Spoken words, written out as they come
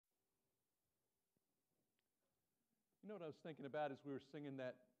know what I was thinking about as we were singing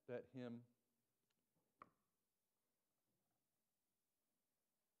that hymn?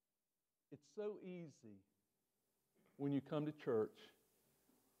 It's so easy when you come to church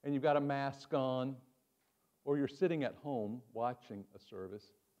and you've got a mask on or you're sitting at home watching a service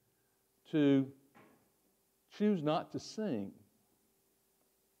to choose not to sing.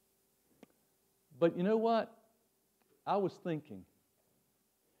 But you know what? I was thinking,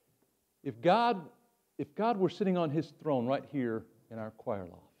 if God were sitting on His throne right here in our choir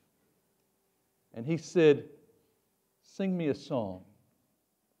loft, and He said, sing me a song,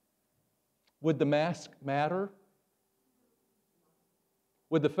 would the mask matter?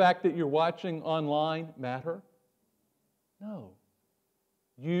 Would the fact that you're watching online matter? No.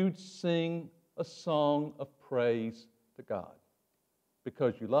 You'd sing a song of praise to God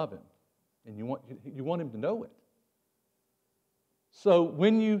because you love Him and you want Him to know it. So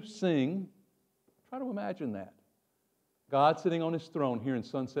when you sing, try to imagine that. God sitting on His throne here in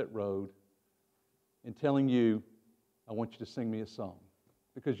Sunset Road and telling you, I want you to sing me a song.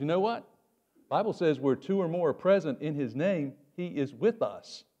 Because you know what? The Bible says where two or more are present in His name, He is with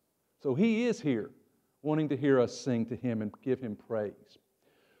us. So He is here wanting to hear us sing to Him and give Him praise.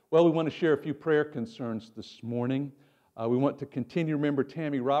 Well, we want to share a few prayer concerns this morning. We want to continue to remember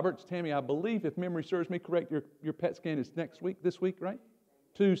Tammy Roberts. Tammy, I believe, if memory serves me correct, your PET scan is this week, right?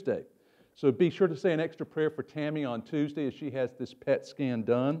 Tuesday. So be sure to say an extra prayer for Tammy on Tuesday as she has this PET scan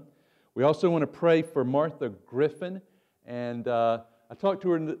done. We also want to pray for Martha Griffin. And I talked to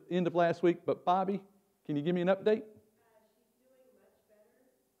her in the end of last week, but Bobby, can you give me an update?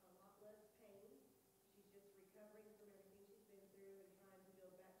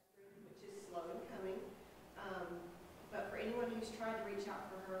 Tried to reach out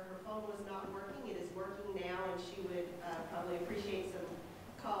for her. Her phone was not working. It is working now, and she would probably appreciate some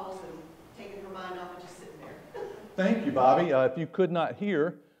calls and taking her mind off of just sitting there. Thank you, Bobby. If you could not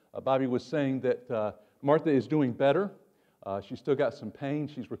hear, Bobby was saying that Martha is doing better. She's still got some pain.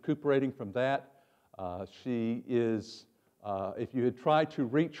 She's recuperating from that. She is, if you had tried to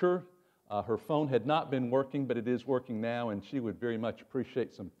reach her, her phone had not been working, but it is working now, and she would very much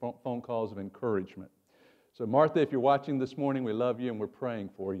appreciate some phone calls of encouragement. So Martha, if you're watching this morning, we love you and we're praying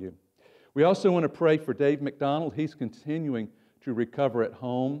for you. We also want to pray for Dave McDonald. He's continuing to recover at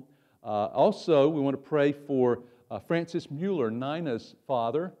home. Also, we want to pray for Francis Mueller, Nina's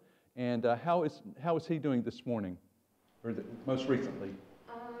father. And how is he doing this morning, or most recently?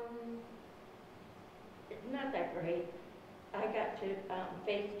 Not that great. I got to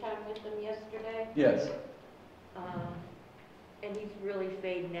FaceTime with him yesterday. Yes. And he's really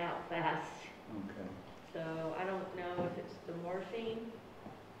fading out fast. Okay. So I don't know if it's the morphine.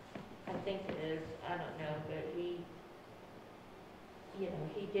 I think it is. I don't know, but he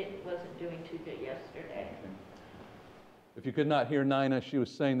wasn't doing too good yesterday. Okay. If you could not hear Nina, she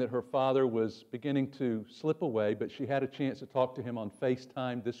was saying that her father was beginning to slip away, but she had a chance to talk to him on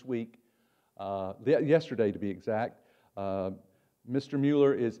FaceTime this week, yesterday to be exact. Mr.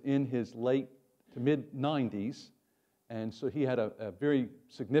 Mueller is in his late to mid-90s. And so he had a very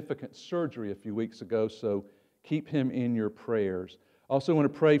significant surgery a few weeks ago, so keep him in your prayers. Also want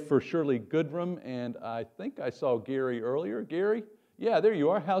to pray for Shirley Goodrum, and I think I saw Gary earlier. Gary? Yeah, there you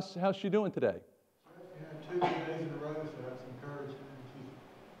are. How's she doing today? She had 2 days in a row, so that's encouraging.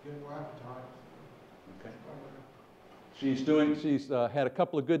 She's getting more appetite. Okay. She's had a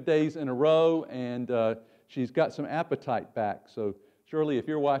couple of good days in a row, and she's got some appetite back. So Shirley, if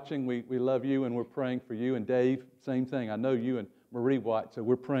you're watching, we love you and we're praying for you. And Dave, same thing. I know you and Marie watch, so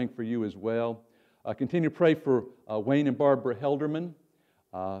we're praying for you as well. Continue to pray for Wayne and Barbara Helderman.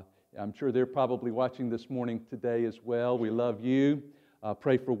 I'm sure they're probably watching this morning today as well. We love you.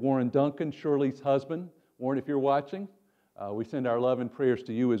 Pray for Warren Duncan, Shirley's husband. Warren, if you're watching, we send our love and prayers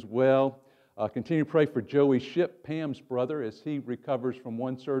to you as well. Continue to pray for Joey Shipp, Pam's brother, as he recovers from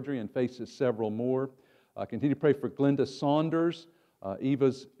one surgery and faces several more. Continue to pray for Glenda Saunders,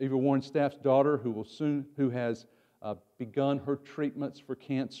 Eva Warren Staff's daughter, who has begun her treatments for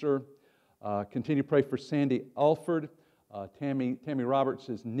cancer. Continue to pray for Sandy Alford, Tammy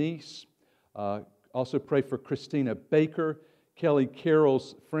Roberts' niece. Also pray for Christina Baker, Kelly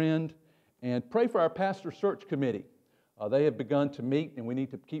Carroll's friend, and pray for our pastor search committee. They have begun to meet, and we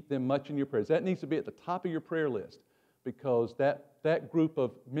need to keep them much in your prayers. That needs to be at the top of your prayer list, because that group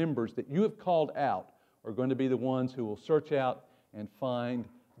of members that you have called out are going to be the ones who will search out and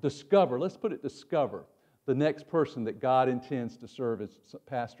discover the next person that God intends to serve as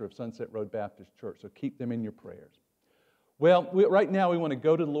pastor of Sunset Road Baptist Church. So keep them in your prayers. Well, right now we want to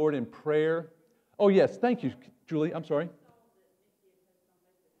go to the Lord in prayer. Oh, yes. Thank you, Julie. I'm sorry.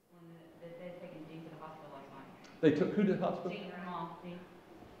 They took who to the hospital? Jean.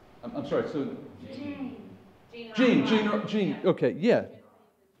 I'm sorry, so Jean. Jean, okay, yeah.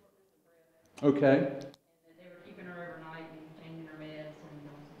 Okay, And they were keeping her overnight and changing her meds and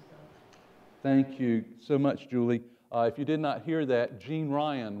doing some stuff. thank you so much, Julie. If you did not hear that, Jean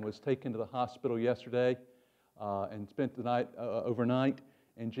Ryan was taken to the hospital yesterday and spent the night overnight.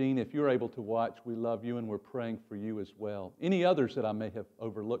 And Jean, if you're able to watch, we love you and we're praying for you as well. Any others that I may have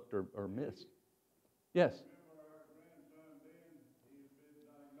overlooked or missed? Yes.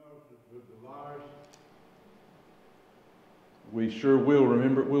 We sure will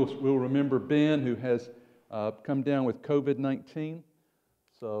remember. We'll remember Ben, who has come down with COVID-19.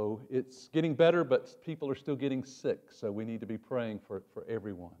 So it's getting better, but people are still getting sick. So we need to be praying for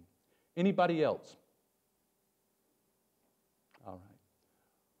everyone. Anybody else? All right.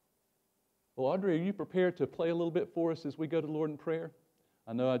 Well, Audrey, are you prepared to play a little bit for us as we go to the Lord in prayer?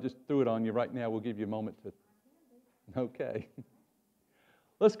 I know I just threw it on you right now. We'll give you a moment to. Okay.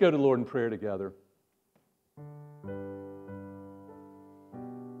 Let's go to the Lord in prayer together.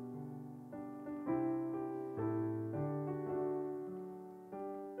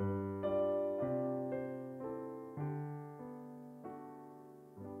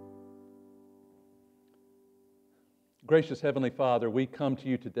 Gracious Heavenly Father, we come to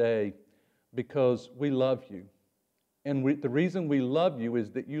you today because we love you. And the reason we love you is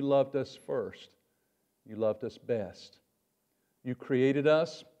that you loved us first. You loved us best. You created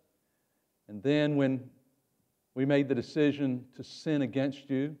us, and then when we made the decision to sin against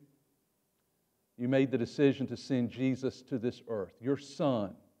you, you made the decision to send Jesus to this earth, your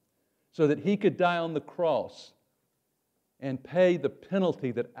Son, so that He could die on the cross and pay the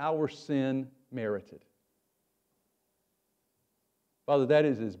penalty that our sin merited. Father, that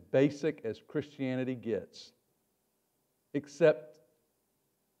is as basic as Christianity gets, except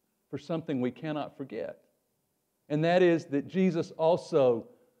for something we cannot forget. And that is that Jesus also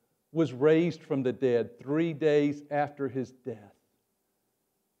was raised from the dead 3 days after His death.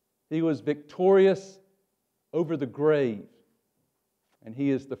 He was victorious over the grave, and He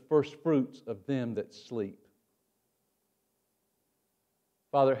is the first fruits of them that sleep.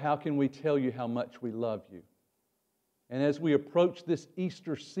 Father, how can we tell you how much we love you? And as we approach this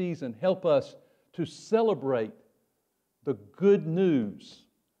Easter season, help us to celebrate the good news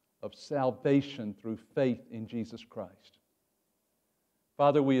of salvation through faith in Jesus Christ.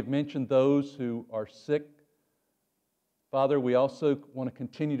 Father, we have mentioned those who are sick. Father, we also want to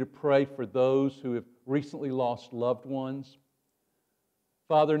continue to pray for those who have recently lost loved ones.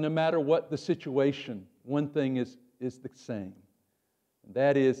 Father, no matter what the situation, one thing is the same, and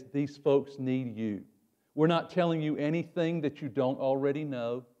that is these folks need you. We're not telling you anything that you don't already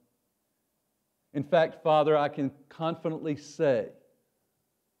know. In fact, Father, I can confidently say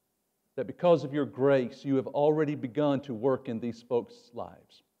that because of your grace, you have already begun to work in these folks'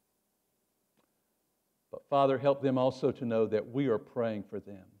 lives. But Father, help them also to know that we are praying for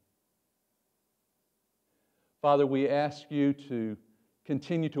them. Father, we ask you to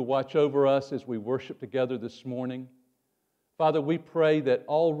continue to watch over us as we worship together this morning. Father, we pray that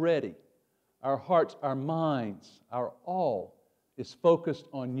already our hearts, our minds, our all is focused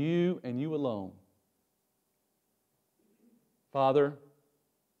on you and you alone. Father,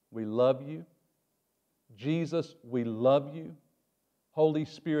 we love you. Jesus, we love you. Holy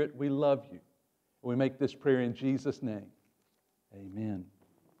Spirit, we love you. We make this prayer in Jesus' name. Amen.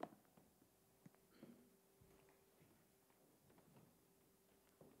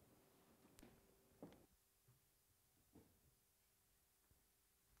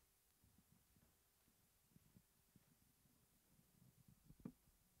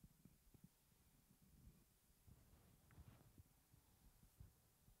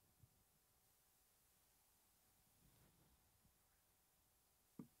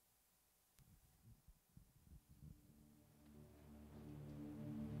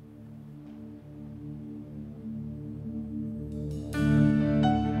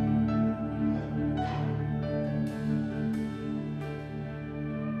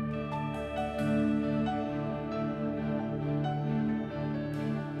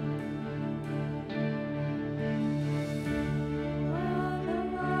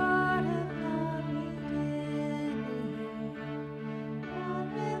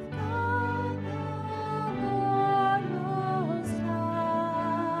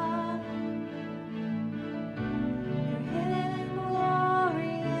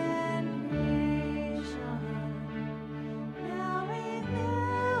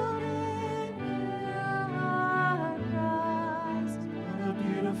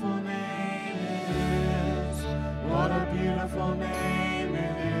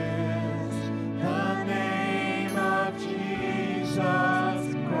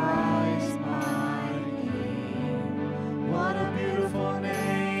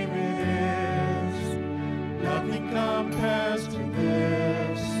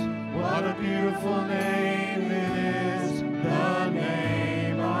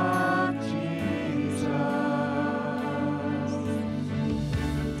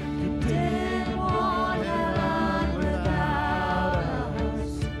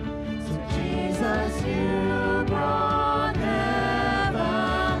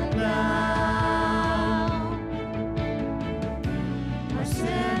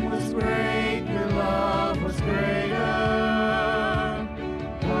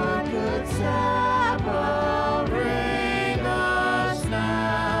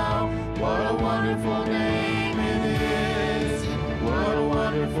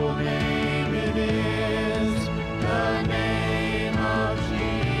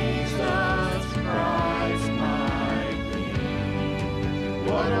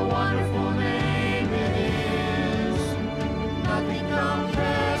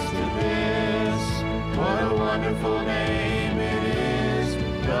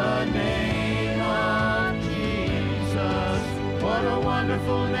 name of Jesus, what a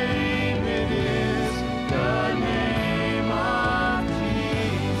wonderful name it is, the name of Jesus.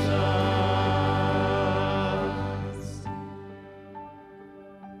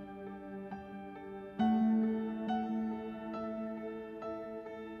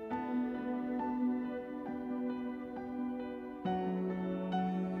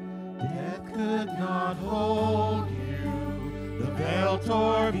 Death could not hold you, the veil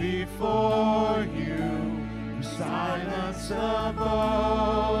tore before you, you silence the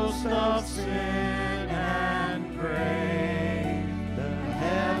boast of sin and grave. The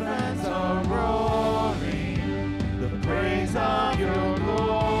heavens are roaring, the praise of your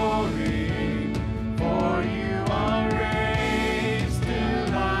glory, for you are raised to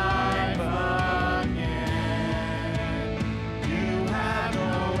life again. You have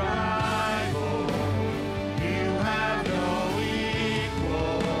no rival, you have no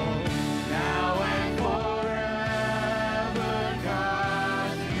equal, now and forever,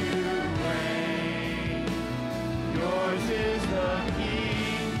 God, you reign. Yours is the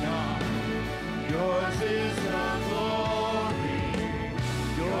kingdom, yours is the glory,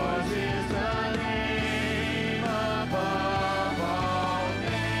 yours is the name above all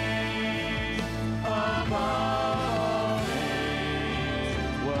names, above all names.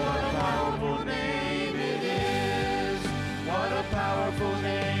 What a powerful name it is, what a powerful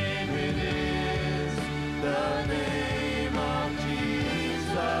name it is, the name of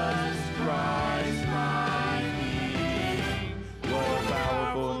Jesus Christ my King. What a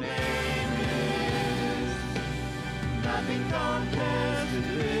powerful name it is, nothing compares to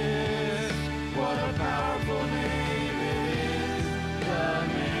this. What a powerful name it is, the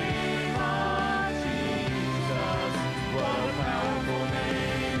name of Jesus. What a powerful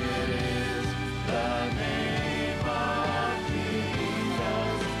name it is, the name of Jesus.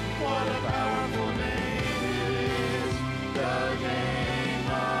 What a powerful name it is, the name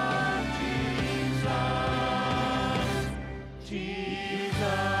of Jesus. Jesus.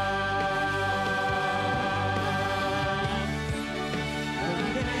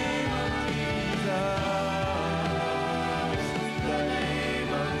 The name of Jesus, the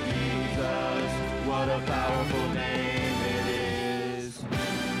name of Jesus, what a powerful name it is.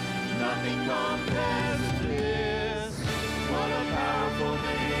 Nothing compares to this. What a powerful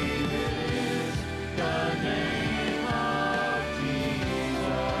name it is, the name of Jesus,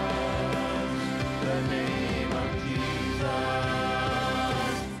 the name of Jesus,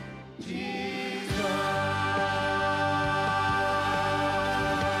 Jesus.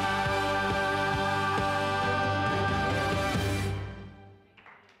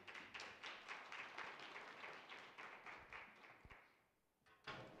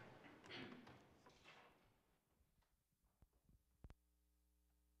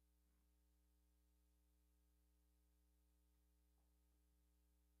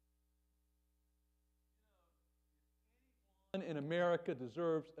 In America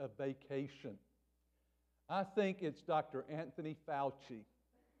deserves a vacation. I think it's Dr. Anthony Fauci.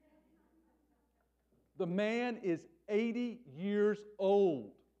 The man is 80 years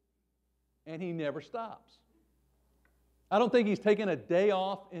old, and he never stops. I don't think he's taken a day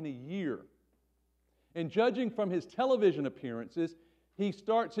off in a year. And judging from his television appearances, he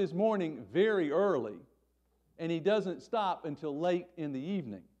starts his morning very early, and he doesn't stop until late in the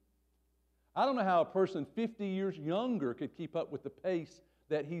evening. I don't know how a person 50 years younger could keep up with the pace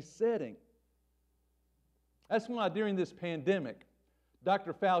that he's setting. That's why during this pandemic,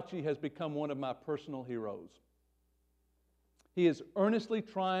 Dr. Fauci has become one of my personal heroes. He is earnestly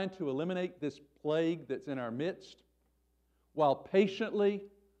trying to eliminate this plague that's in our midst, while patiently,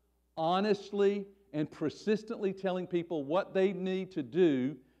 honestly, and persistently telling people what they need to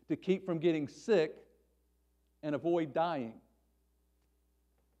do to keep from getting sick and avoid dying.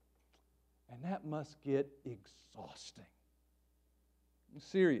 And that must get exhausting. I'm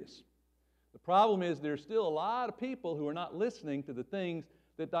serious. The problem is there's still a lot of people who are not listening to the things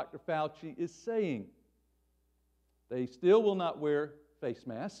that Dr. Fauci is saying. They still will not wear face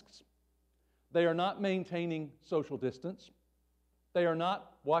masks. They are not maintaining social distance. They are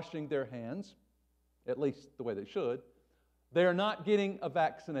not washing their hands, at least the way they should. They are not getting a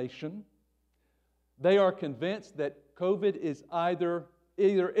vaccination. They are convinced that COVID is either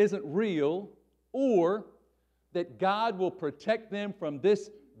isn't real or that God will protect them from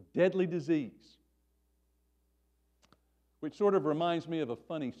this deadly disease. Which sort of reminds me of a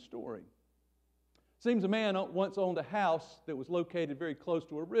funny story. Seems a man once owned a house that was located very close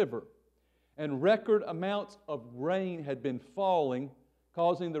to a river, and record amounts of rain had been falling,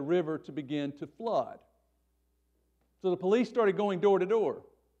 causing the river to begin to flood. So the police started going door to door.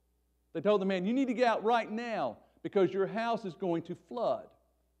 They told the man, you need to get out right now because your house is going to flood.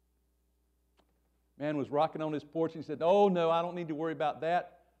 Man was rocking on his porch and he said, oh, no, I don't need to worry about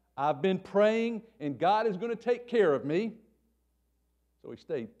that. I've been praying and God is going to take care of me. So he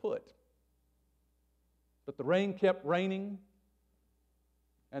stayed put. But the rain kept raining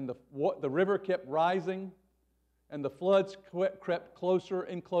and the river kept rising and the floods crept closer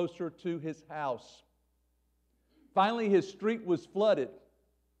and closer to his house. Finally, his street was flooded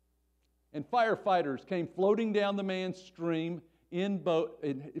and firefighters came floating down the man's stream in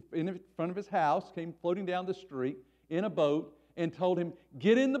front of his house, came floating down the street in a boat and told him,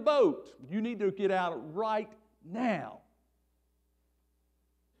 get in the boat. You need to get out right now.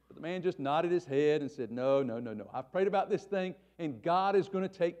 But the man just nodded his head and said, no. I've prayed about this thing and God is going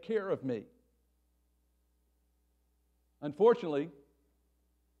to take care of me. Unfortunately,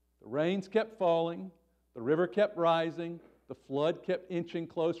 the rains kept falling, the river kept rising, the flood kept inching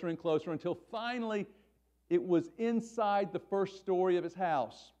closer and closer until finally it was inside the first story of his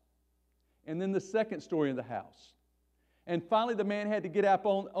house and then the second story of the house. And finally the man had to get up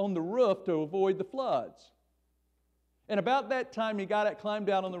on the roof to avoid the floods. And about that time he climbed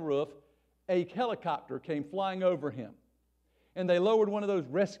out on the roof, a helicopter came flying over him. And they lowered one of those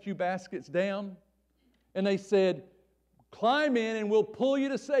rescue baskets down and they said, climb in and we'll pull you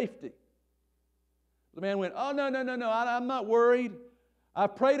to safety. The man went, oh, no, I'm not worried.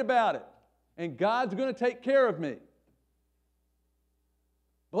 I've prayed about it, and God's going to take care of me.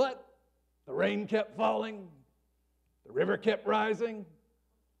 But the rain kept falling, the river kept rising,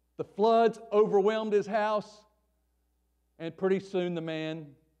 the floods overwhelmed his house, and pretty soon the man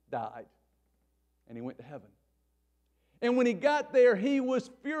died, and he went to heaven. And when he got there, he was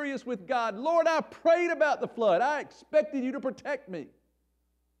furious with God. Lord, I prayed about the flood. I expected you to protect me.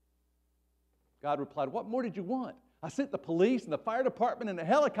 God replied, what more did you want? I sent the police and the fire department and a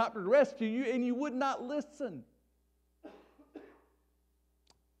helicopter to rescue you, and you would not listen.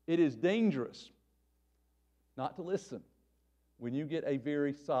 It is dangerous not to listen when you get a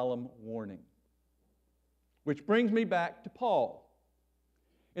very solemn warning. Which brings me back to Paul.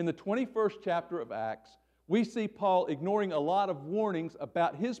 In the 21st chapter of Acts, we see Paul ignoring a lot of warnings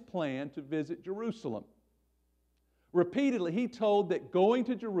about his plan to visit Jerusalem. Repeatedly, he told that going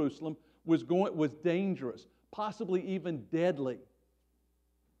to Jerusalem was dangerous, possibly even deadly.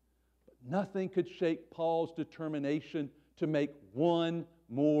 But nothing could shake Paul's determination to make one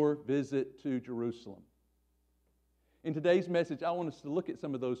more visit to Jerusalem. In today's message, I want us to look at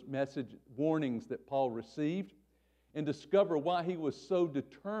some of those message warnings that Paul received and discover why he was so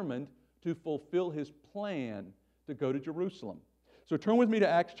determined to fulfill his plan to go to Jerusalem. So turn with me to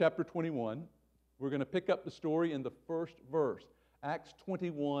Acts chapter 21. We're going to pick up the story in the first verse. Acts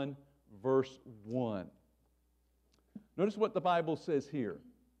 21, verse 1. Notice what the Bible says here.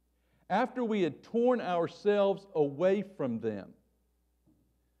 After we had torn ourselves away from them.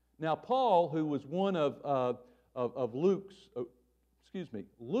 Now Paul, who was one of Luke,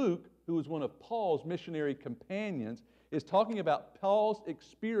 who was one of Paul's missionary companions, is talking about Paul's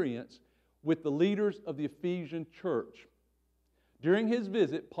experience with the leaders of the Ephesian church. During his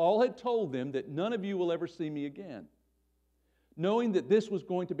visit, Paul had told them that none of you will ever see me again, knowing that this was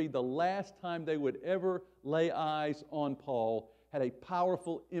going to be the last time they would ever lay eyes on Paul, had a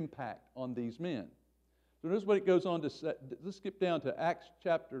powerful impact on these men. So notice what it goes on to say. Let's skip down to Acts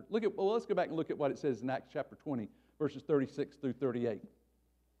chapter. Let's go back and look at what it says in Acts chapter 20, verses 36 through 38.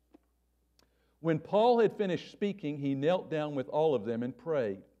 When Paul had finished speaking, he knelt down with all of them and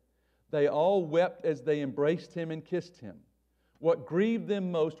prayed. They all wept as they embraced him and kissed him. What grieved them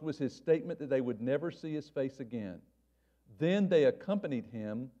most was his statement that they would never see his face again. Then they accompanied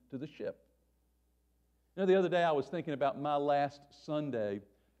him to the ship. You know, the other day I was thinking about my last Sunday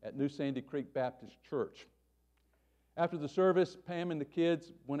at New Sandy Creek Baptist Church. After the service, Pam and the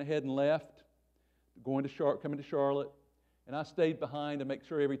kids went ahead and left, coming to Charlotte, and I stayed behind to make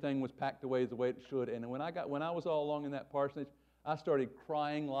sure everything was packed away the way it should. And when I was all along in that parsonage, I started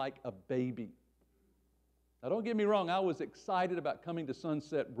crying like a baby. Now, don't get me wrong, I was excited about coming to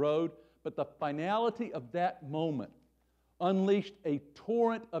Sunset Road, but the finality of that moment unleashed a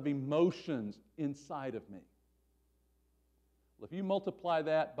torrent of emotions inside of me. Well, if you multiply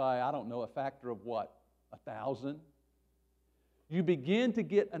that by, a factor of what, 1,000, you begin to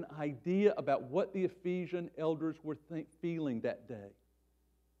get an idea about what the Ephesian elders were feeling that day.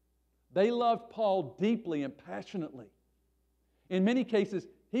 They loved Paul deeply and passionately. In many cases,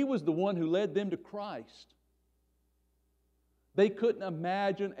 he was the one who led them to Christ. They couldn't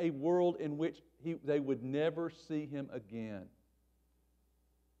imagine a world in which they would never see him again.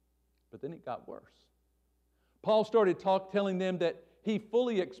 But then it got worse. Paul started telling them that he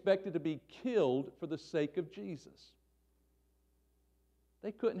fully expected to be killed for the sake of Jesus.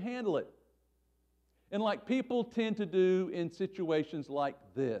 They couldn't handle it. And like people tend to do in situations like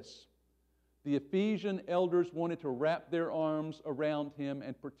this, the Ephesian elders wanted to wrap their arms around him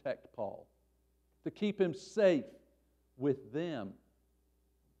and protect Paul, to keep him safe with them.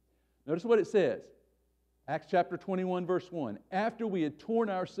 Notice what it says. Acts chapter 21, verse 1. After we had torn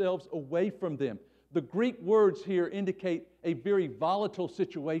ourselves away from them. The Greek words here indicate a very volatile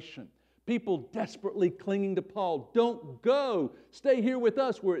situation. People desperately clinging to Paul. Don't go. Stay here with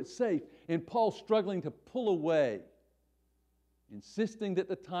us where it's safe. And Paul struggling to pull away, insisting that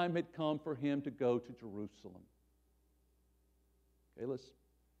the time had come for him to go to Jerusalem. Okay, let's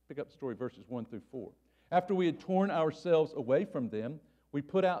pick up the story, verses 1 through 4. After we had torn ourselves away from them, we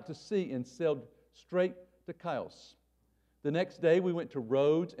put out to sea and sailed straight to Chios. The next day we went to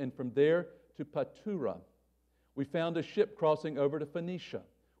Rhodes, and from there to Patara. We found a ship crossing over to Phoenicia,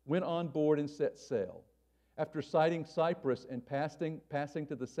 went on board and set sail. After sighting Cyprus and passing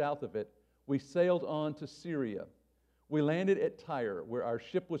to the south of it, we sailed on to Syria. We landed at Tyre, where our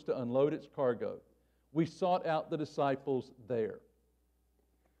ship was to unload its cargo. We sought out the disciples there.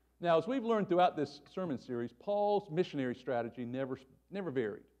 Now, as we've learned throughout this sermon series, Paul's missionary strategy never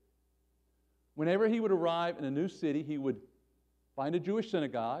varied. Whenever he would arrive in a new city, he would find a Jewish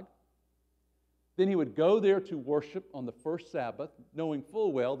synagogue. Then he would go there to worship on the first Sabbath, knowing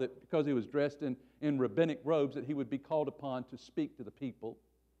full well that because he was dressed in rabbinic robes, that he would be called upon to speak to the people.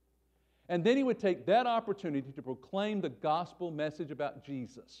 And then he would take that opportunity to proclaim the gospel message about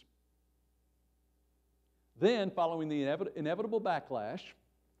Jesus. Then, following the inevitable backlash,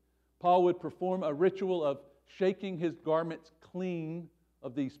 Paul would perform a ritual of shaking his garments clean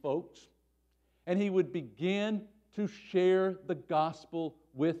of these folks, and he would begin to share the gospel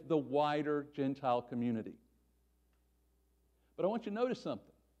with the wider Gentile community. But I want you to notice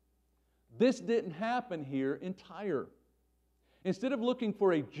something. This didn't happen here in Tyre. Instead of looking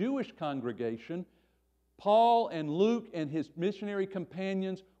for a Jewish congregation, Paul and Luke and his missionary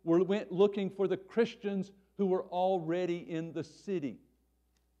companions went looking for the Christians who were already in the city.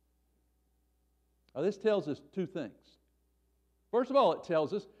 Now, this tells us two things. First of all, it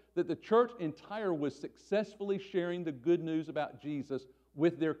tells us that the church in Tyre was successfully sharing the good news about Jesus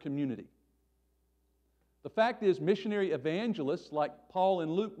with their community. The fact is, missionary evangelists like Paul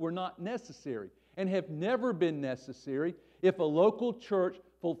and Luke were not necessary and have never been necessary if a local church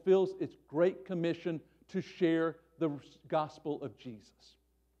fulfills its great commission to share the gospel of Jesus.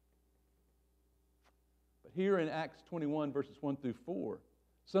 But here in Acts 21, verses 1 through 4,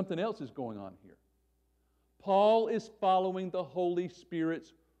 something else is going on here. Paul is following the Holy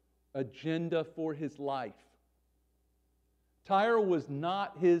Spirit's agenda for his life. Tyre was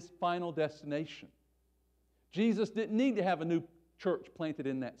not his final destination. Jesus didn't need to have a new church planted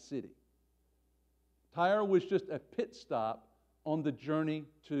in that city. Tyre was just a pit stop on the journey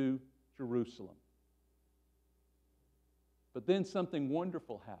to Jerusalem. But then something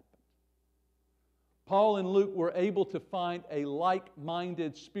wonderful happened. Paul and Luke were able to find a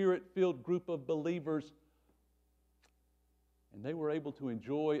like-minded, spirit-filled group of believers, and they were able to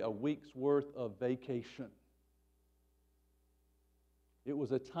enjoy a week's worth of vacation. It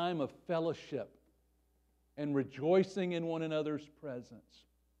was a time of fellowship and rejoicing in one another's presence,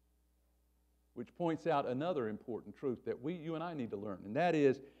 which points out another important truth that you and I need to learn, and that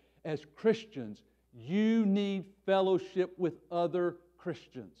is, as Christians, you need fellowship with other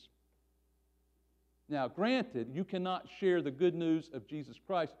Christians. Now, granted, you cannot share the good news of Jesus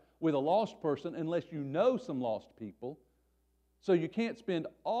Christ with a lost person unless you know some lost people. So you can't spend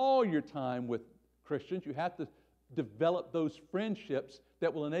all your time with Christians. You have to develop those friendships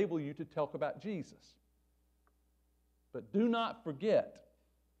that will enable you to talk about Jesus. But do not forget,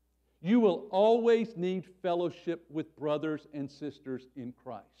 you will always need fellowship with brothers and sisters in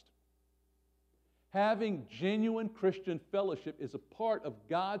Christ. Having genuine Christian fellowship is a part of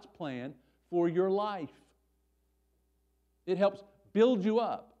God's plan for your life. It helps build you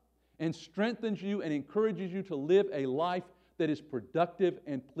up and strengthens you and encourages you to live a life that is productive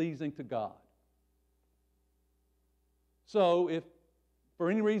and pleasing to God. So if for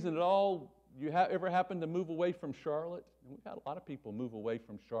any reason at all you ever happen to move away from Charlotte, and we've had a lot of people move away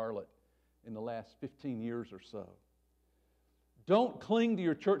from Charlotte in the last 15 years or so, don't cling to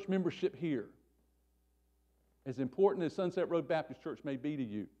your church membership here, as important as Sunset Road Baptist Church may be to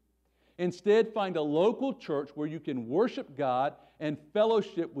you. Instead, find a local church where you can worship God and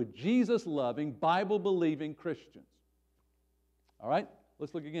fellowship with Jesus-loving, Bible-believing Christians. All right,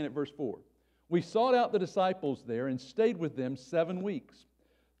 let's look again at verse 4. We sought out the disciples there and stayed with them 7 weeks.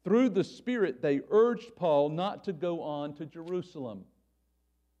 Through the Spirit, they urged Paul not to go on to Jerusalem.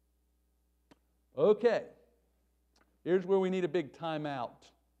 Okay, here's where we need a big timeout,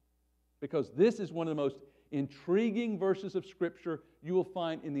 because this is one of the most intriguing verses of Scripture you will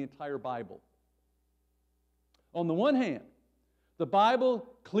find in the entire Bible. On the one hand, the Bible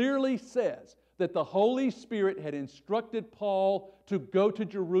clearly says that the Holy Spirit had instructed Paul to go to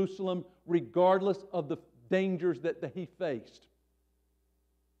Jerusalem regardless of the dangers that he faced.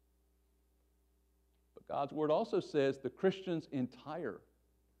 But God's Word also says the Christians in Tyre,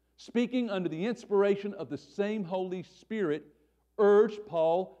 speaking under the inspiration of the same Holy Spirit, urged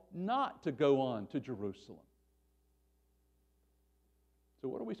Paul not to go on to Jerusalem. So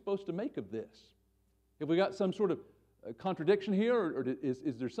what are we supposed to make of this? Have we got some sort of contradiction here, or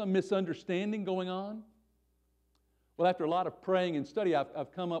is there some misunderstanding going on? Well, after a lot of praying and study,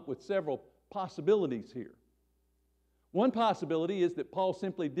 I've come up with several possibilities here. One possibility is that Paul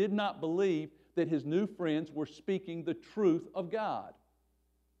simply did not believe that his new friends were speaking the truth of God.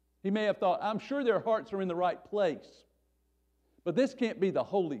 He may have thought, I'm sure their hearts are in the right place, but this can't be the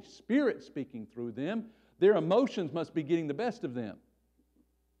Holy Spirit speaking through them. Their emotions must be getting the best of them.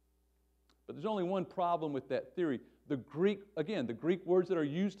 But there's only one problem with that theory. The Greek words that are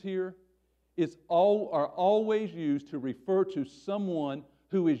used here are always used to refer to someone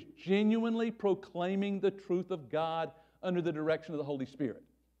who is genuinely proclaiming the truth of God under the direction of the Holy Spirit.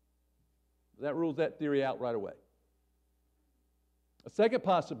 That rules that theory out right away. A second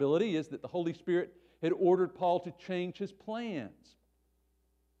possibility is that the Holy Spirit had ordered Paul to change his plans.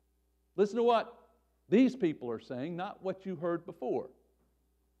 Listen to what these people are saying, not what you heard before.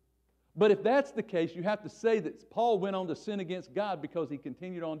 But if that's the case, you have to say that Paul went on to sin against God because he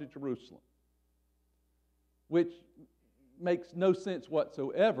continued on to Jerusalem, which makes no sense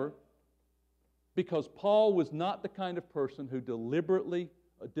whatsoever, because Paul was not the kind of person who deliberately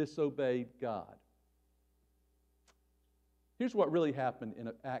disobeyed God. Here's what really happened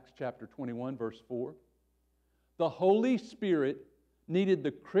in Acts chapter 21, verse 4. The Holy Spirit needed the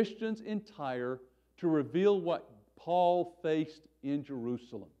Christians in Tyre to reveal what Paul faced in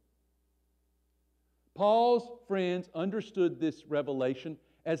Jerusalem. Paul's friends understood this revelation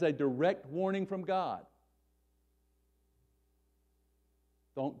as a direct warning from God.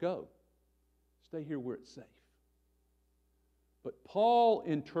 Don't go. Stay here where it's safe. But Paul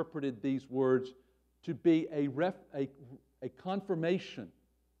interpreted these words to be a confirmation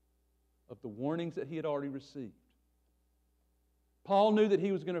of the warnings that he had already received. Paul knew that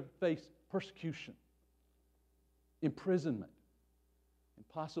he was going to face persecution, imprisonment, and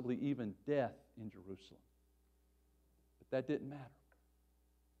possibly even death in Jerusalem. But that didn't matter.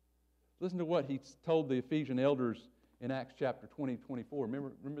 Listen to what he told the Ephesian elders in Acts chapter 20-24.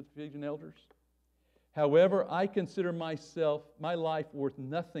 Remember the Ephesian elders? However, I consider my life worth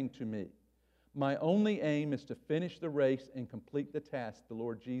nothing to me. My only aim is to finish the race and complete the task the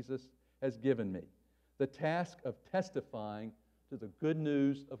Lord Jesus has given me, the task of testifying to the good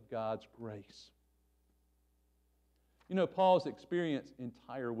news of God's grace. You know, Paul's experience in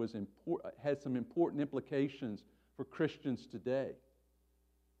Tyre had some important implications for Christians today.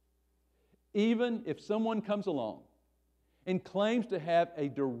 Even if someone comes along and claims to have a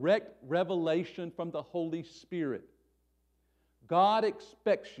direct revelation from the Holy Spirit, God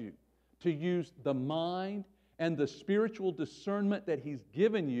expects you to use the mind and the spiritual discernment that He's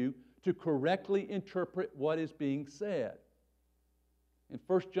given you to correctly interpret what is being said. In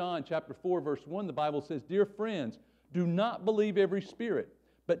 1 John chapter 4, verse 1, the Bible says, "Dear friends, do not believe every spirit,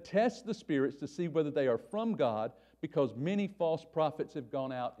 but test the spirits to see whether they are from God, because many false prophets have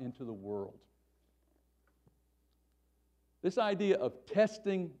gone out into the world." This idea of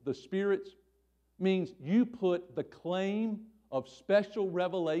testing the spirits means you put the claim of special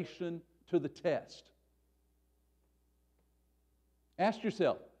revelation to the test. Ask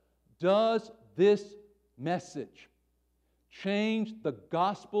yourself, does this message change the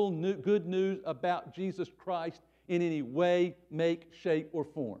gospel good news about Jesus Christ in any way, make, shape, or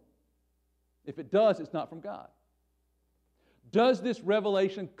form? If it does, it's not from God. Does this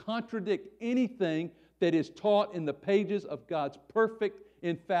revelation contradict anything that is taught in the pages of God's perfect,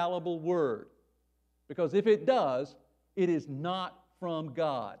 infallible Word? Because if it does, it is not from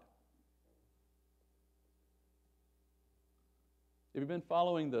God. Have you been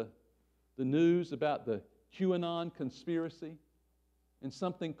following the news about the QAnon conspiracy and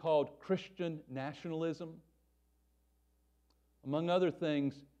something called Christian nationalism? Among other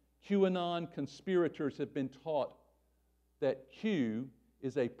things, QAnon conspirators have been taught that Q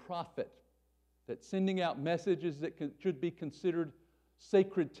is a prophet that's sending out messages that should be considered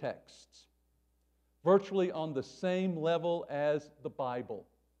sacred texts, virtually on the same level as the Bible.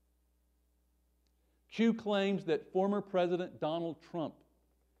 Q claims that former President Donald Trump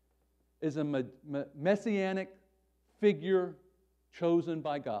is a messianic figure chosen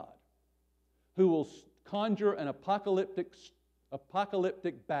by God who will conjure an apocalyptic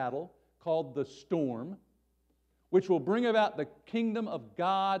battle called the storm, which will bring about the kingdom of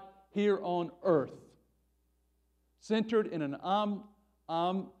God here on earth, centered in an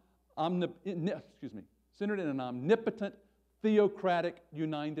omnipotent, theocratic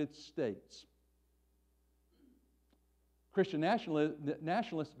United States. Christian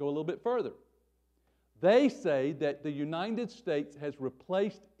nationalists go a little bit further. They say that the United States has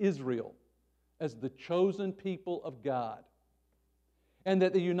replaced Israel as the chosen people of God, and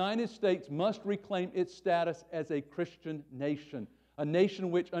that the United States must reclaim its status as a Christian nation, a nation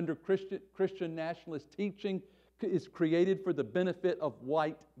which, under Christian nationalist teaching, is created for the benefit of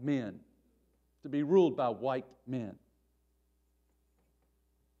white men, to be ruled by white men.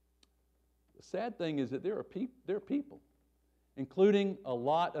 The sad thing is that there are people, including a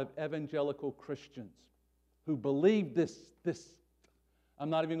lot of evangelical Christians, who believe this. I'm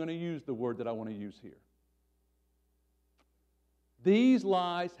not even going to use the word that I want to use here. These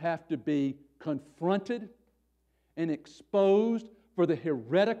lies have to be confronted and exposed for the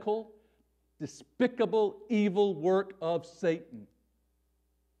heretical, despicable, evil work of Satan.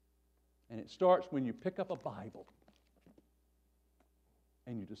 And it starts when you pick up a Bible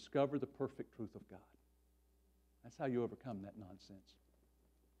and you discover the perfect truth of God. That's how you overcome that nonsense.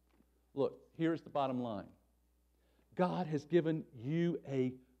 Look, here's the bottom line. God has given you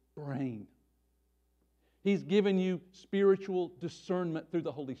a brain. He's given you spiritual discernment through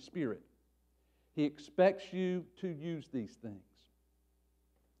the Holy Spirit. He expects you to use these things.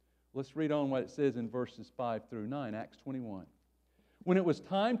 Let's read on what it says in verses 5 through 9, Acts 21. When it was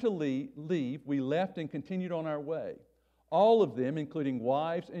time to leave, we left and continued on our way. All of them, including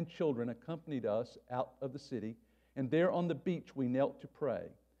wives and children, accompanied us out of the city, and there on the beach we knelt to pray.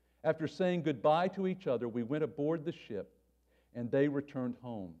 After saying goodbye to each other, we went aboard the ship, and they returned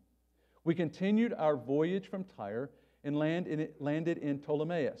home. We continued our voyage from Tyre and landed in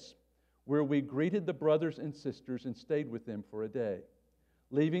Ptolemais, where we greeted the brothers and sisters and stayed with them for a day.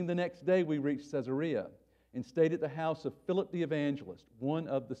 Leaving the next day, we reached Caesarea and stayed at the house of Philip the evangelist, one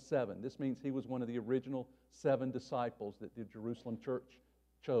of the 7. This means he was one of the original 7 disciples that the Jerusalem church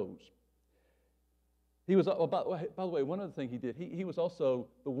chose. He was, by the way, one other thing he did, he was also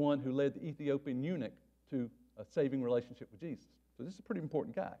the one who led the Ethiopian eunuch to a saving relationship with Jesus. So this is a pretty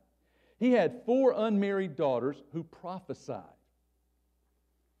important guy. He had 4 unmarried daughters who prophesied.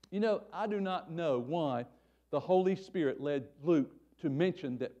 You know, I do not know why the Holy Spirit led Luke to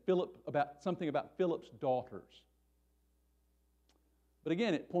mention that something about Philip's daughters. But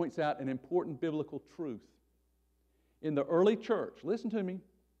again, it points out an important biblical truth. In the early church, listen to me,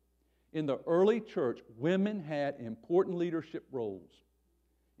 in the early church, women had important leadership roles,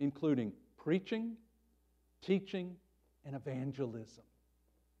 including preaching, teaching, and evangelism.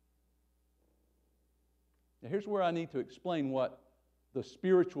 Now, here's where I need to explain what the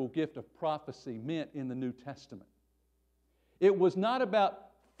spiritual gift of prophecy meant in the New Testament. It was not about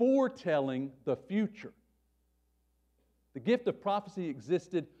foretelling the future. The gift of prophecy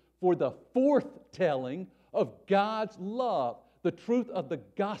existed for the forthtelling of God's love, the truth of the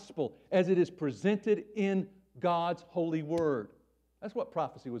gospel as it is presented in God's holy word. That's what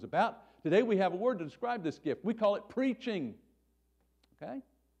prophecy was about. Today we have a word to describe this gift. We call it preaching. Okay?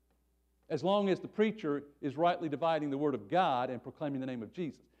 As long as the preacher is rightly dividing the word of God and proclaiming the name of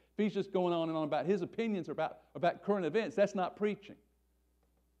Jesus. If he's just going on and on about his opinions or about current events, that's not preaching.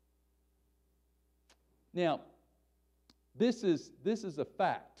 Now, this is a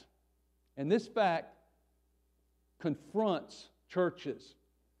fact. And this fact confronts churches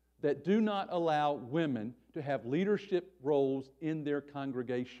that do not allow women to have leadership roles in their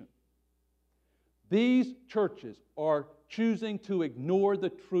congregation. These churches are choosing to ignore the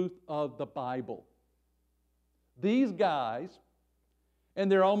truth of the Bible. These guys, and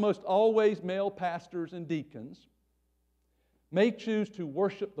they're almost always male pastors and deacons, may choose to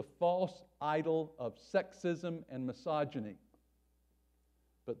worship the false idol of sexism and misogyny.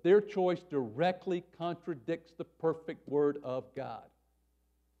 But their choice directly contradicts the perfect Word of God.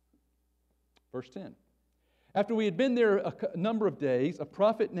 Verse 10. After we had been there a number of days, a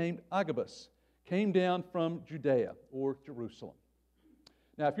prophet named Agabus came down from Judea, or Jerusalem.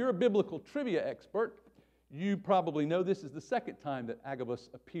 Now, if you're a biblical trivia expert, you probably know this is the second time that Agabus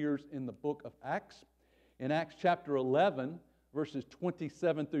appears in the book of Acts. In Acts chapter 11, verses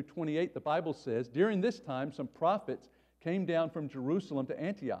 27 through 28, the Bible says, during this time, some prophets came down from Jerusalem to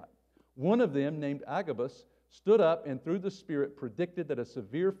Antioch. One of them, named Agabus, stood up and through the Spirit predicted that a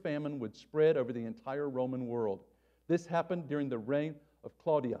severe famine would spread over the entire Roman world. This happened during the reign of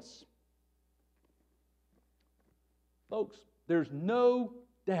Claudius. Folks, there's no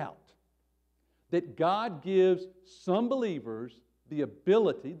doubt that God gives some believers the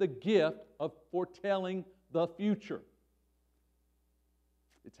ability, the gift of foretelling the future.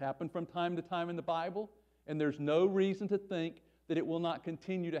 It's happened from time to time in the Bible, and there's no reason to think that it will not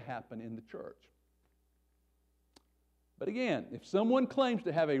continue to happen in the church. But again, if someone claims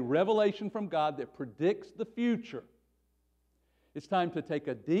to have a revelation from God that predicts the future, it's time to take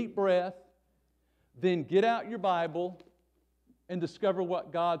a deep breath, then get out your Bible and discover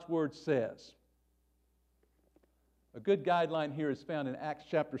what God's Word says. A good guideline here is found in Acts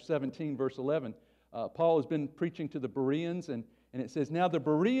chapter 17, verse 11. Paul has been preaching to the Bereans, and it says, "Now the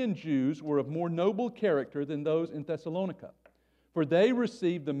Berean Jews were of more noble character than those in Thessalonica, for they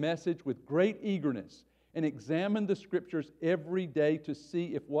received the message with great eagerness and examined the Scriptures every day to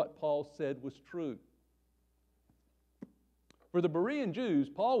see if what Paul said was true." For the Berean Jews,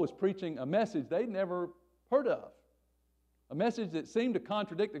 Paul was preaching a message they'd never heard of, a message that seemed to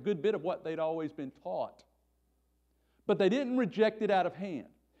contradict a good bit of what they'd always been taught. But they didn't reject it out of hand.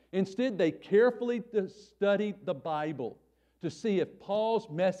 Instead, they carefully studied the Bible to see if Paul's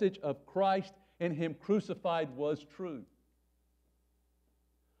message of Christ and Him crucified was true.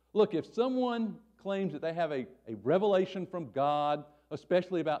 Look, if someone claims that they have a revelation from God,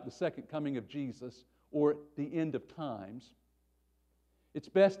 especially about the second coming of Jesus or the end of times, it's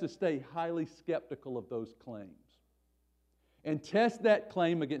best to stay highly skeptical of those claims and test that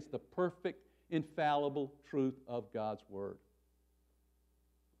claim against the perfect, infallible truth of God's Word.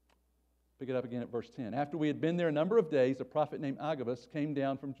 Pick it up again at verse 10. "After we had been there a number of days, a prophet named Agabus came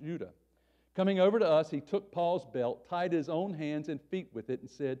down from Judah. Coming over to us, he took Paul's belt, tied his own hands and feet with it, and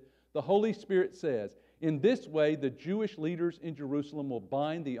said, 'The Holy Spirit says, in this way the Jewish leaders in Jerusalem will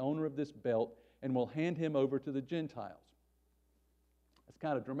bind the owner of this belt and will hand him over to the Gentiles.'" That's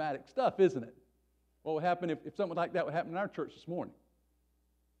kind of dramatic stuff, isn't it? What would happen if something like that would happen in our church this morning?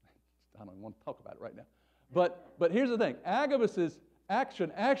 I don't even want to talk about it right now. But here's the thing. Agabus'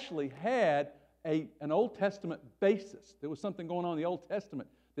 action actually had an Old Testament basis. There was something going on in the Old Testament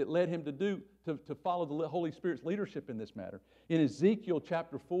that led him to follow the Holy Spirit's leadership in this matter. In Ezekiel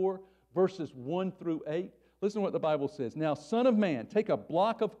chapter 4, verses 1 through 8, listen to what the Bible says. "Now, son of man, take a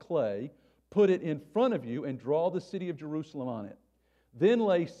block of clay, put it in front of you, and draw the city of Jerusalem on it. Then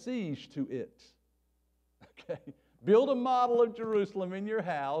lay siege to it." Okay? Build a model of Jerusalem in your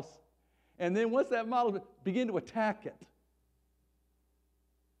house, and then once that model, begin to attack it.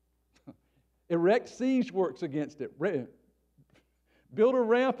 Erect siege works against it. Build a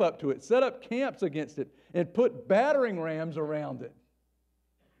ramp up to it. Set up camps against it. And put battering rams around it.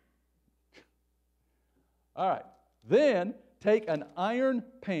 All right. Then take an iron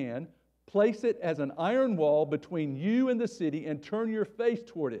pan, place it as an iron wall between you and the city, and turn your face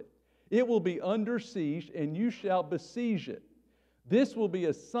toward it. It will be under siege, and you shall besiege it. This will be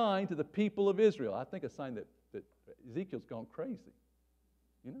a sign to the people of Israel. I think a sign that Ezekiel's gone crazy.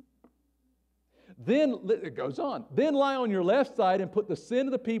 You know? Then, it goes on, "Then lie on your left side and put the sin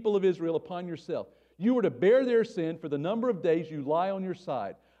of the people of Israel upon yourself. You are to bear their sin for the number of days you lie on your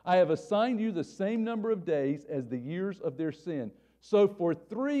side. I have assigned you the same number of days as the years of their sin. So for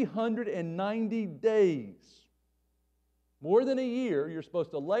 390 days, more than a year, you're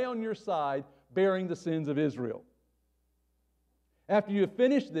supposed to lay on your side bearing the sins of Israel. After you have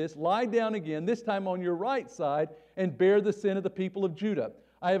finished this, lie down again, this time on your right side, and bear the sin of the people of Judah.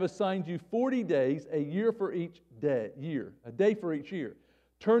 I have assigned you 40 days, a day for each year.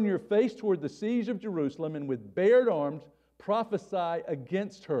 Turn your face toward the siege of Jerusalem, and with bared arms prophesy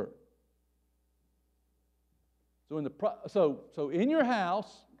against her." So in your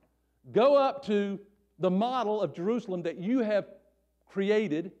house, go up to the model of Jerusalem that you have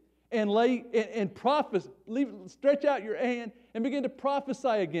created and stretch out your hand and begin to prophesy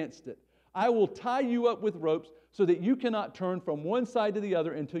against it. "I will tie you up with ropes so that you cannot turn from one side to the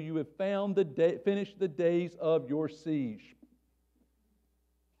other until you have finished the days of your siege."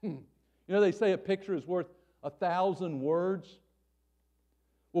 You know, they say a picture is worth 1,000 words.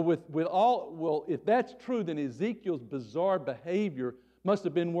 Well, if that's true, then Ezekiel's bizarre behavior must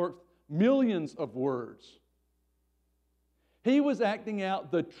have been worth millions of words. He was acting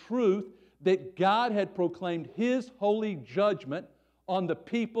out the truth that God had proclaimed His holy judgment on the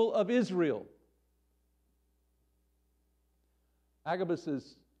people of Israel.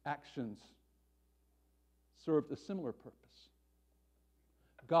 Agabus' actions served a similar purpose.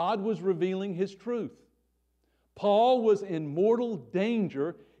 God was revealing His truth. Paul was in mortal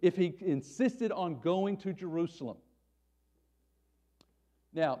danger if he insisted on going to Jerusalem.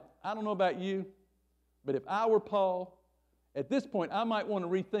 Now, I don't know about you, but if I were Paul, at this point I might want to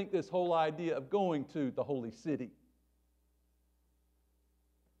rethink this whole idea of going to the holy city.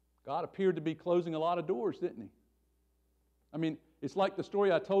 God appeared to be closing a lot of doors, didn't He? I mean, it's like the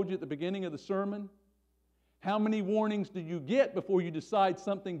story I told you at the beginning of the sermon. How many warnings do you get before you decide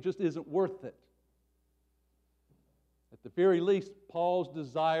something just isn't worth it? At the very least, Paul's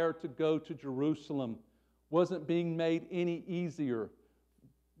desire to go to Jerusalem wasn't being made any easier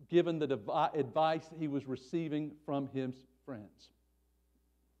given the advice he was receiving from his friends.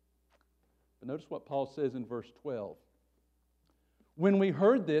 But notice what Paul says in verse 12. When we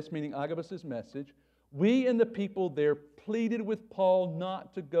heard this, meaning Agabus' message, we and the people there pleaded with Paul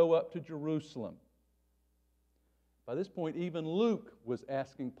not to go up to Jerusalem. By this point, even Luke was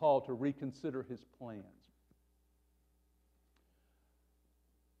asking Paul to reconsider his plans.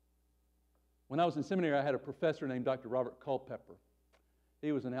 When I was in seminary, I had a professor named Dr. Robert Culpepper.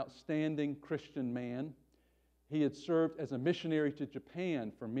 He was an outstanding Christian man. He had served as a missionary to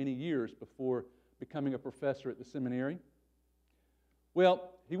Japan for many years before becoming a professor at the seminary.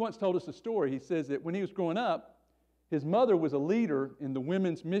 Well, he once told us a story. He says that when he was growing up, his mother was a leader in the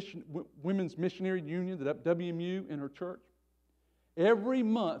Women's Missionary Union, the WMU, in her church. Every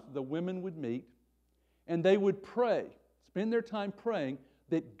month, the women would meet, and they would pray, spend their time praying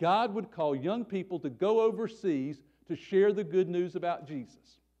that God would call young people to go overseas to share the good news about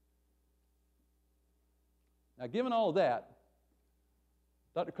Jesus. Now, given all that,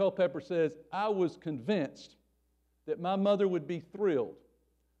 Dr. Culpepper says, I was convinced that my mother would be thrilled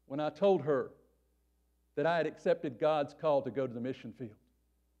when I told her that I had accepted God's call to go to the mission field.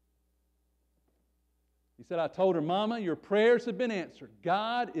 He said, I told her, Mama, your prayers have been answered.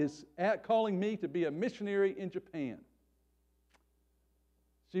 God is calling me to be a missionary in Japan.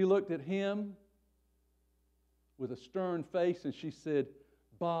 She looked at him with a stern face and she said,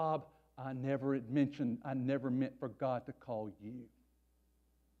 Bob, I never meant for God to call you.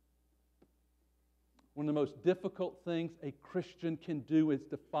 One of the most difficult things a Christian can do is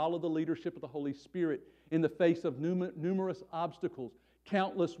to follow the leadership of the Holy Spirit in the face of numerous obstacles,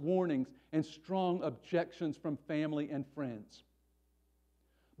 countless warnings, and strong objections from family and friends.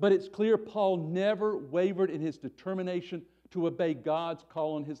 But it's clear Paul never wavered in his determination to obey God's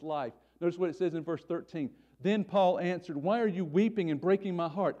call on his life. Notice what it says in verse 13. Then Paul answered, why are you weeping and breaking my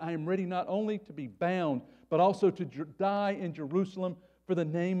heart? I am ready not only to be bound, but also to die in Jerusalem for the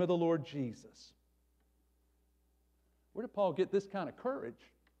name of the Lord Jesus. Where did Paul get this kind of courage?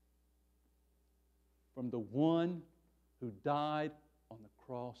 From the one who died on the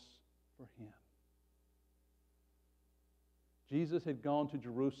cross for him. Jesus had gone to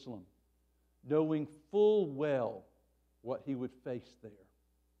Jerusalem knowing full well what he would face there.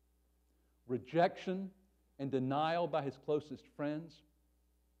 Rejection and denial by his closest friends,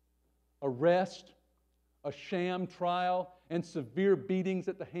 arrest, a sham trial, and severe beatings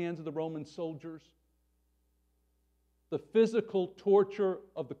at the hands of the Roman soldiers, the physical torture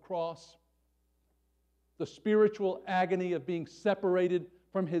of the cross, the spiritual agony of being separated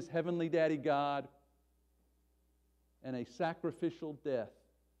from his heavenly daddy God, and a sacrificial death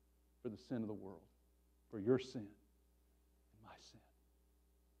for the sin of the world, for your sin and my sin.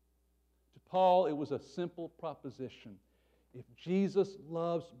 To Paul, it was a simple proposition. If Jesus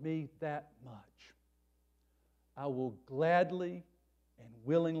loves me that much, I will gladly and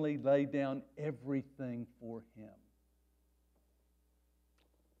willingly lay down everything for him.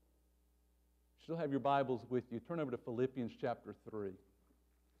 You still have your Bibles with you. Turn over to Philippians chapter 3.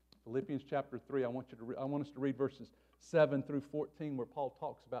 Philippians chapter 3, I want us to read verses 7 through 14 where Paul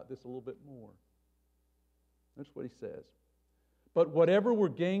talks about this a little bit more. Notice what he says. But whatever were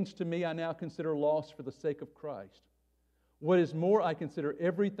gains to me, I now consider loss for the sake of Christ. What is more, I consider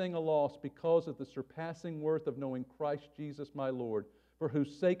everything a loss because of the surpassing worth of knowing Christ Jesus my Lord, for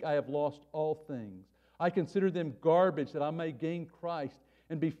whose sake I have lost all things. I consider them garbage that I may gain Christ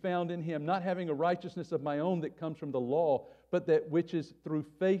and be found in Him, not having a righteousness of my own that comes from the law, but that which is through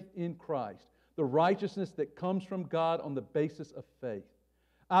faith in Christ, the righteousness that comes from God on the basis of faith.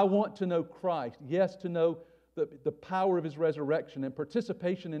 I want to know Christ, yes, to know the power of His resurrection and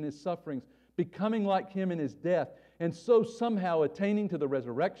participation in His sufferings, becoming like Him in His death, and so somehow attaining to the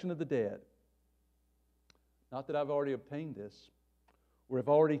resurrection of the dead. Not that I've already obtained this, or have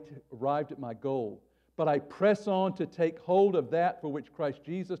already arrived at my goal, but I press on to take hold of that for which Christ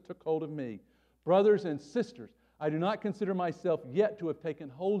Jesus took hold of me. Brothers and sisters, I do not consider myself yet to have taken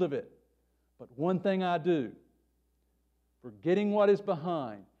hold of it, but one thing I do, forgetting what is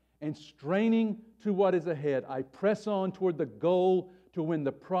behind and straining to what is ahead, I press on toward the goal to win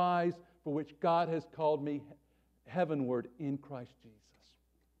the prize for which God has called me heavenward in Christ Jesus.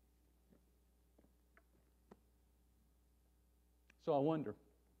 So I wonder,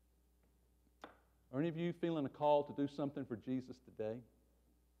 are any of you feeling a call to do something for Jesus today?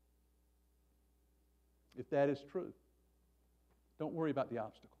 If that is true, don't worry about the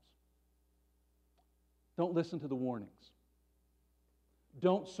obstacles. Don't listen to the warnings.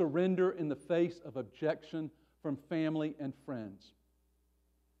 Don't surrender in the face of objection from family and friends.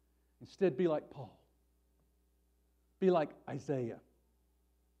 Instead, be like Paul. Be like Isaiah,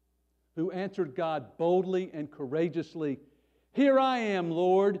 who answered God boldly and courageously, "Here I am,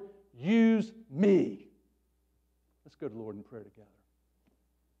 Lord, use me." Let's go to the Lord in prayer together.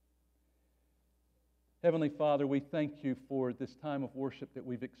 Heavenly Father, we thank you for this time of worship that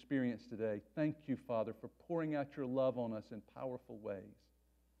we've experienced today. Thank you, Father, for pouring out your love on us in powerful ways.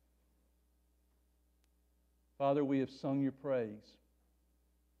 Father, we have sung your praise.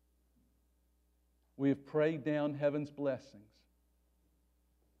 We have prayed down heaven's blessings.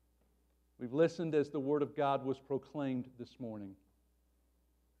 We've listened as the Word of God was proclaimed this morning.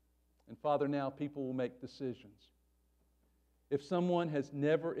 And Father, now people will make decisions. If someone has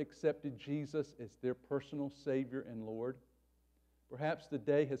never accepted Jesus as their personal Savior and Lord, perhaps the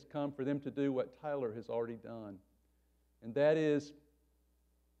day has come for them to do what Tyler has already done, and that is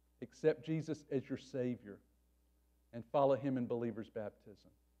accept Jesus as your Savior and follow Him in believer's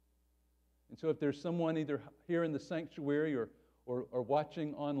baptism. And so if there's someone either here in the sanctuary or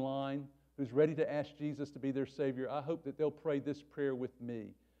watching online who's ready to ask Jesus to be their Savior, I hope that they'll pray this prayer with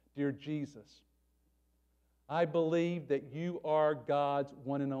me. Dear Jesus, I believe that you are God's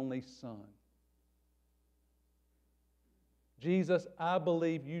one and only Son. Jesus, I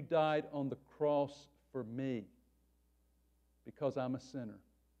believe you died on the cross for me because I'm a sinner.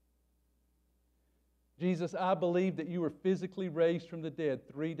 Jesus, I believe that you were physically raised from the dead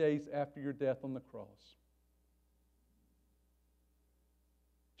 3 days after your death on the cross.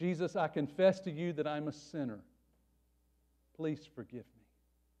 Jesus, I confess to you that I'm a sinner. Please forgive me.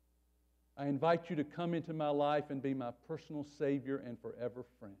 I invite you to come into my life and be my personal Savior and forever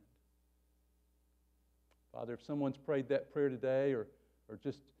friend. Father, if someone's prayed that prayer today or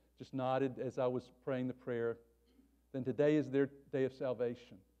just nodded as I was praying the prayer, then today is their day of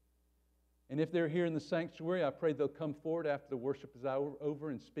salvation. And if they're here in the sanctuary, I pray they'll come forward after the worship is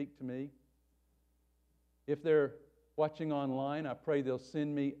over and speak to me. If they're watching online, I pray they'll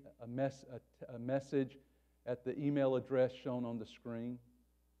send me a message at the email address shown on the screen.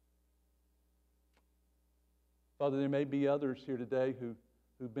 Father, there may be others here today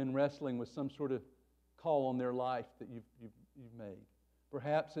who've been wrestling with some sort of call on their life that you've made.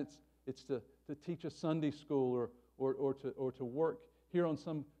 Perhaps it's to teach a Sunday school or to work here on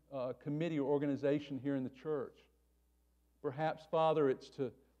some committee or organization here in the church. Perhaps, Father, it's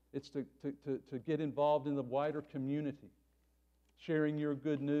to get involved in the wider community, sharing your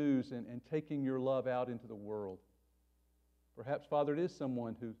good news and taking your love out into the world. Perhaps, Father, it is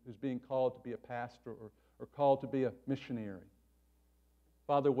someone who's being called to be a pastor or called to be a missionary.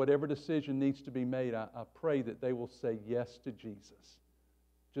 Father, whatever decision needs to be made, I pray that they will say yes to Jesus,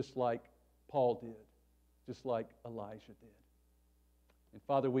 just like Paul did, just like Elijah did. And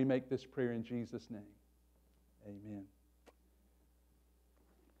Father, we make this prayer in Jesus' name. Amen.